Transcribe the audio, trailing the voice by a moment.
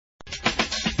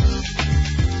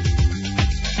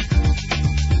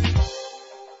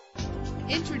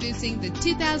Introducing the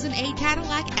 2008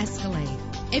 Cadillac Escalade.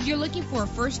 If you're looking for a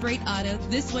first-rate auto,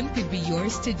 this one could be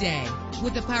yours today.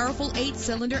 With a powerful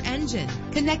 8-cylinder engine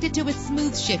connected to a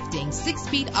smooth shifting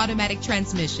 6-speed automatic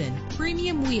transmission,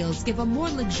 premium wheels give a more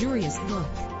luxurious look.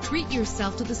 Treat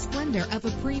yourself to the splendor of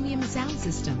a premium sound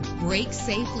system. Brake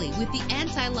safely with the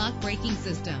anti-lock braking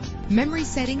system. Memory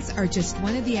settings are just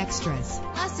one of the extras.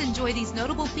 Plus, enjoy these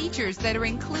notable features that are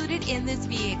included in this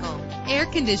vehicle: air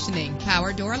conditioning,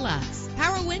 power door locks,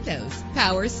 power windows,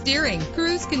 power steering,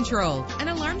 cruise control, an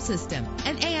alarm system,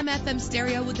 an AM/FM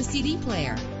stereo with a CD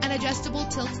player, an adjustable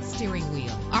tilt steering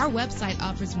wheel. Our website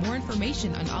offers more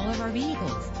information on all of our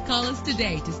vehicles. Call us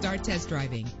today to start test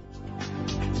driving.